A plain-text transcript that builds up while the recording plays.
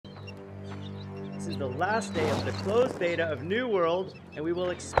is the last day of the closed beta of New World, and we will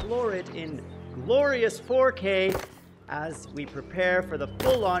explore it in glorious 4K as we prepare for the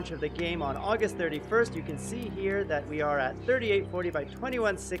full launch of the game on August 31st. You can see here that we are at 3840 by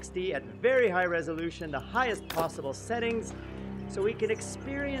 2160 at very high resolution, the highest possible settings, so we can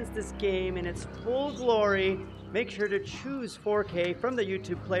experience this game in its full glory. Make sure to choose 4K from the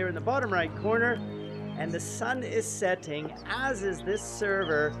YouTube player in the bottom right corner. And the sun is setting, as is this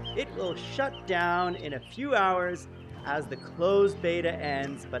server. It will shut down in a few hours as the closed beta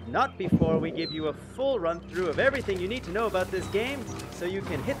ends, but not before we give you a full run-through of everything you need to know about this game, so you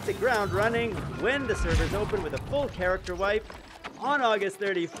can hit the ground running when the servers open with a full character wipe on August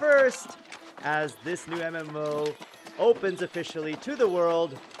 31st, as this new MMO opens officially to the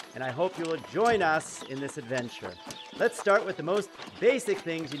world, and I hope you will join us in this adventure. Let's start with the most basic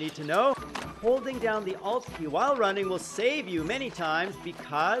things you need to know. Holding down the Alt key while running will save you many times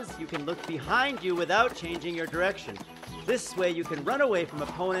because you can look behind you without changing your direction. This way you can run away from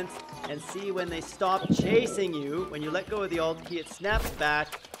opponents and see when they stop chasing you. When you let go of the Alt key, it snaps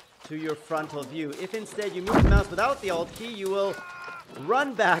back to your frontal view. If instead you move the mouse without the Alt key, you will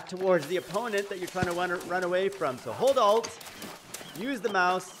run back towards the opponent that you're trying to run away from. So hold Alt, use the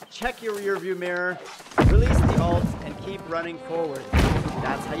mouse, check your rear view mirror, release the Alt, and keep running forward.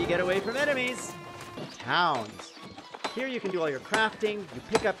 That's how you get away from enemies. Towns. Here you can do all your crafting, you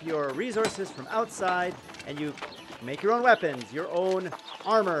pick up your resources from outside, and you make your own weapons, your own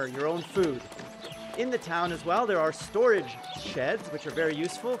armor, your own food. In the town as well, there are storage sheds, which are very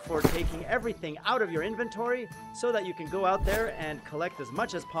useful for taking everything out of your inventory so that you can go out there and collect as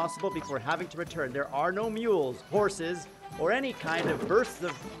much as possible before having to return. There are no mules, horses, or any kind of beasts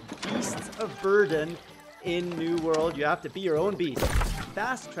of burden in New World. You have to be your own beast.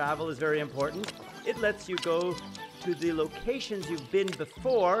 Fast travel is very important. It lets you go to the locations you've been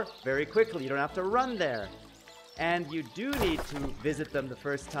before very quickly. You don't have to run there. And you do need to visit them the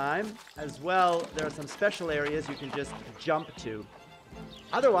first time. As well, there are some special areas you can just jump to.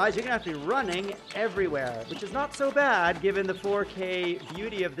 Otherwise, you're going to have to be running everywhere, which is not so bad given the 4K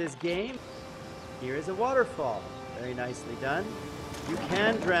beauty of this game. Here is a waterfall. Very nicely done. You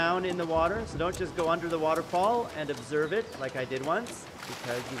can drown in the water, so don't just go under the waterfall and observe it like I did once,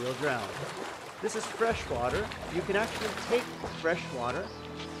 because you will drown. This is fresh water. You can actually take fresh water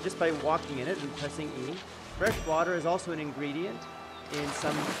just by walking in it and pressing E. Fresh water is also an ingredient in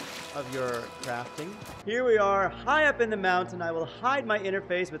some of your crafting. Here we are, high up in the mountain. I will hide my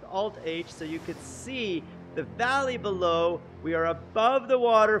interface with Alt-H so you could see the valley below. We are above the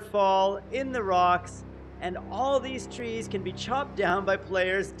waterfall, in the rocks, and all these trees can be chopped down by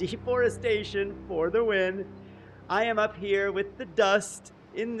players. Deforestation for the win. I am up here with the dust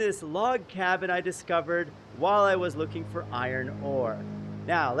in this log cabin I discovered while I was looking for iron ore.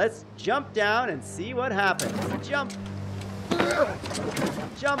 Now, let's jump down and see what happens. Jump.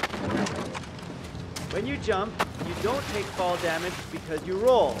 Jump. When you jump, you don't take fall damage because you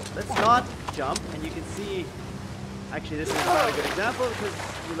roll. Let's not jump, and you can see, actually this is not a good example because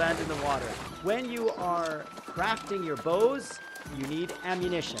you land in the water. When you are crafting your bows, you need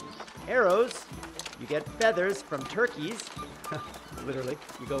ammunition. Arrows, you get feathers from turkeys. Literally,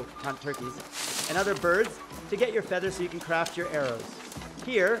 you go hunt turkeys. And other birds to get your feathers so you can craft your arrows.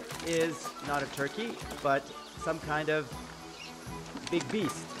 Here is not a turkey, but some kind of big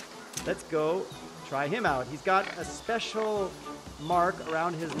beast. Let's go try him out. He's got a special mark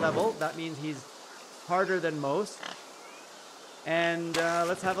around his level. That means he's harder than most. And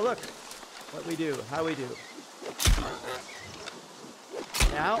let's have a look. What we do, how we do.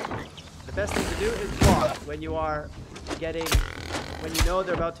 Now, the best thing to do is block. When you know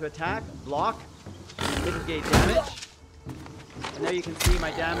they're about to attack, block, mitigate damage. And there you can see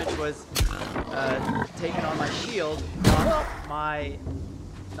my damage was taken on my shield, not my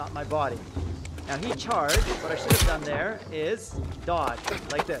body. Now he charged. What I should have done there is dodge,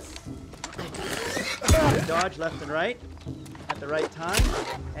 like this. Dodge left and right at the right time,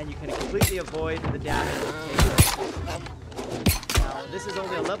 and you can completely avoid the damage taken. Now this is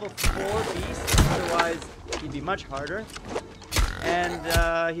only a level 4 beast, otherwise he'd be much harder. And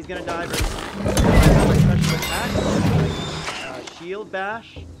he's gonna die very soon. Special attack, shield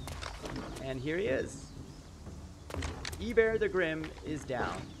bash, and here he is. Eber the Grim is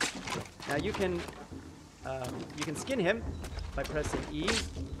down. Now you can skin him by pressing E,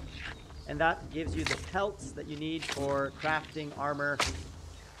 and that gives you the pelts that you need for crafting armor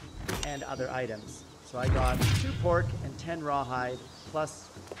and other items. So I got 2 pork and 10 rawhide, plus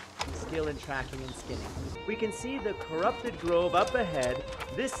skill in tracking and skinning. We can see the corrupted grove up ahead.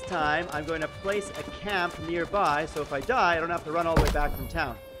 This time I'm going to place a camp nearby, so if I die I don't have to run all the way back from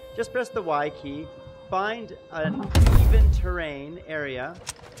town. Just press the Y key find an even terrain area,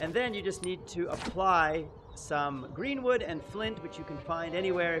 and then you just need to apply some greenwood and flint, which you can find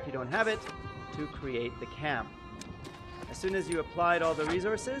anywhere if you don't have it, to create the camp. As soon as you applied all the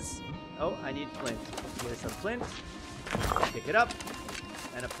resources, oh, I need flint. Here's some flint. Pick it up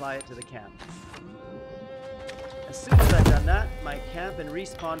and apply it to the camp. As soon as I've done that, my camp and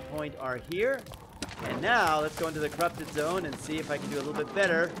respawn point are here. And now let's go into the corrupted zone and see if I can do a little bit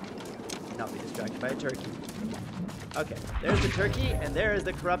better. Not be distracted by a turkey. Okay, there's the turkey and there is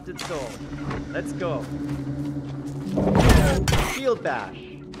the corrupted soul. Let's go. Field bash.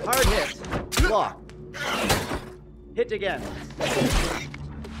 Hard hit. Block. Hit again.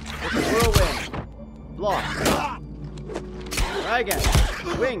 It's a whirlwind. Block. Try again.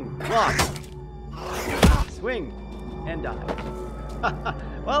 Swing. Block. Swing. And die.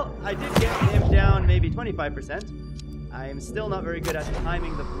 Well, I did get him down maybe 25%. I am still not very good at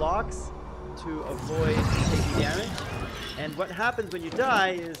timing the blocks to avoid taking damage. And what happens when you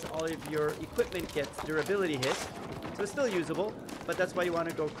die is all of your equipment gets durability hit. So it's still usable, but that's why you want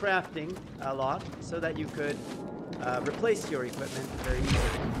to go crafting a lot so that you could replace your equipment very easily.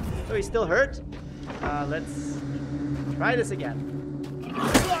 So he's still hurt. Let's try this again.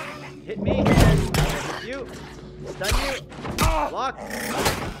 Hit me, hit you, stun you, block.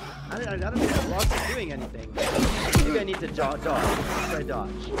 I don't think the blocks are doing anything. Maybe I need to dodge. Try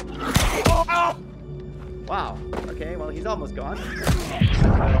dodge. Wow. Okay, well he's almost gone.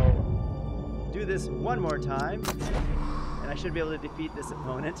 So do this one more time, and I should be able to defeat this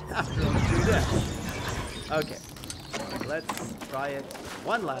opponent after only 2 deaths. Okay. Let's try it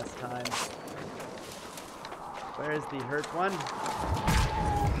one last time. Where is the hurt one?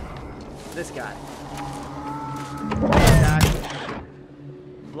 This guy. Attack.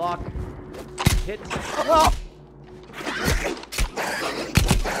 Block. Hit.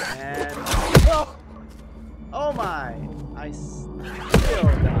 And... oh my! I still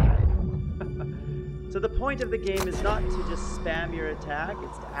died. So the point of the game is not to just spam your attack,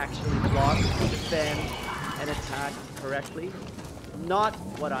 it's to actually block, defend, and attack correctly. Not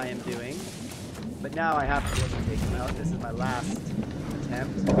what I am doing. But now I have to be able to take him out. This is my last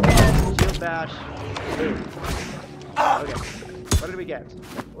attempt. Shield bash. Boom. Okay. What did we get?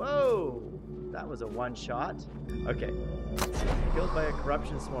 Whoa! That was a one-shot. Okay. Killed by a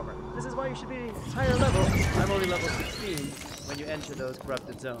corruption swarmer. This is why you should be higher level. I'm only level 16 when you enter those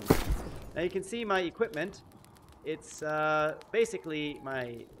corrupted zones. Now you can see my equipment. It's basically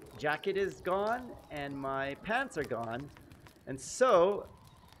my jacket is gone and my pants are gone. And so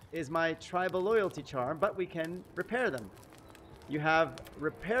is my tribal loyalty charm, but we can repair them. You have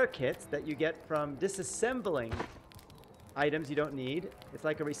repair kits that you get from disassembling items you don't need. It's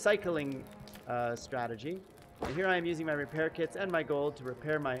like a recycling strategy. And here I am using my repair kits and my gold to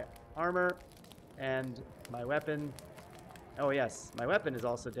repair my armor and my weapon. Oh yes, my weapon is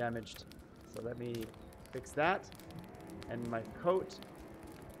also damaged. So let me fix that. And my coat.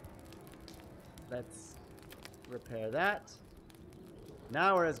 Let's repair that.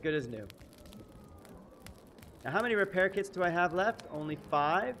 Now we're as good as new. Now how many repair kits do I have left? Only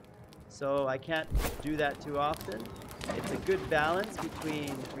 5. So I can't do that too often. It's a good balance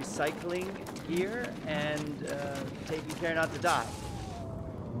between recycling gear and taking care not to die.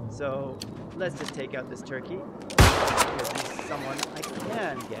 So let's just take out this turkey. Because he's someone I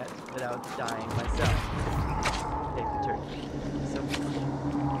can get without dying myself. Take the turkey.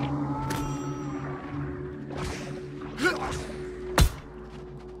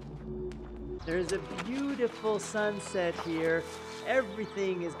 There's a beautiful sunset here.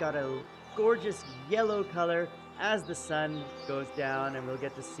 Everything has got a gorgeous yellow color as the sun goes down, and we'll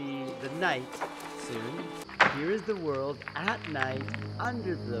get to see the night soon. Here is the world at night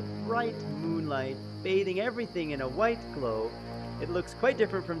under the bright moonlight, bathing everything in a white glow. It looks quite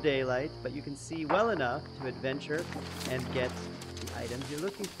different from daylight, but you can see well enough to adventure and get the items you're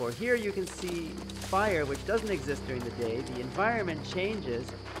looking for. Here you can see fire, which doesn't exist during the day. The environment changes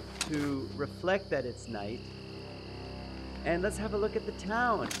to reflect that it's night. And let's have a look at the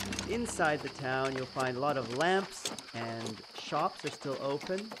town. Inside the town, you'll find a lot of lamps and shops are still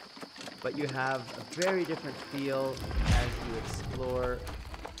open, but you have a very different feel as you explore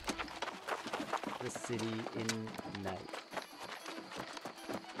the city in night.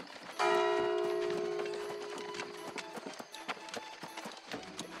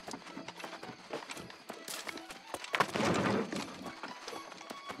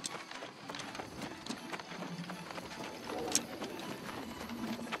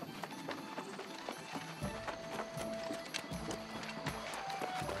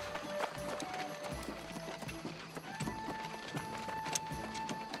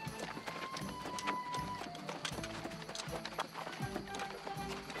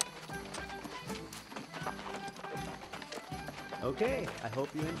 Okay, I hope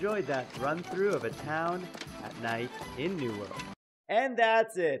you enjoyed that run-through of a town at night in New World. And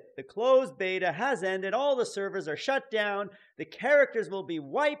that's it. The closed beta has ended. All the servers are shut down. The characters will be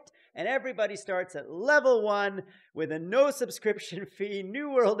wiped, and everybody starts at level 1 with a no subscription fee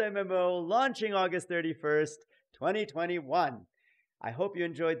New World MMO launching August 31st, 2021. I hope you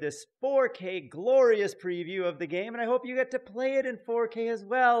enjoyed this 4K glorious preview of the game, and I hope you get to play it in 4K as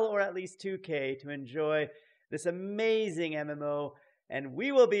well, or at least 2K, to enjoy this amazing MMO. And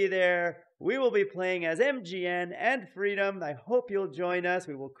we will be there. We will be playing as MGN and Freedom. I hope you'll join us.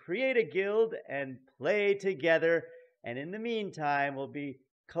 We will create a guild and play together. And in the meantime, we'll be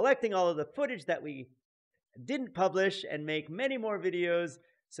collecting all of the footage that we didn't publish and make many more videos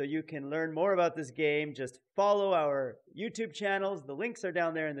so you can learn more about this game. Just follow our YouTube channels. The links are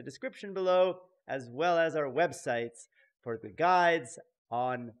down there in the description below, as well as our websites for the guides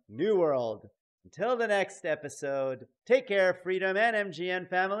on New World. Until the next episode, take care, Freedom and MGN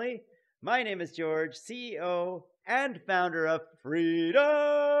family. My name is George, CEO and founder of Freedom.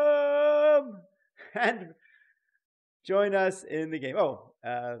 And join us in the game.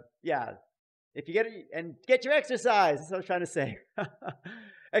 Yeah. If you get your exercise. That's what I was trying to say.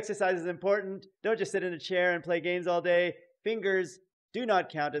 Exercise is important. Don't just sit in a chair and play games all day. Fingers do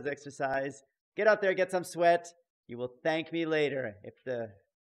not count as exercise. Get out there, get some sweat. You will thank me later. If the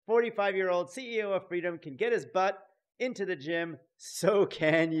 45-year-old CEO of Freedom can get his butt into the gym, so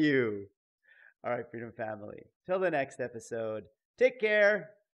can you. All right, Freedom family. Till the next episode. Take care.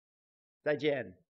 再见.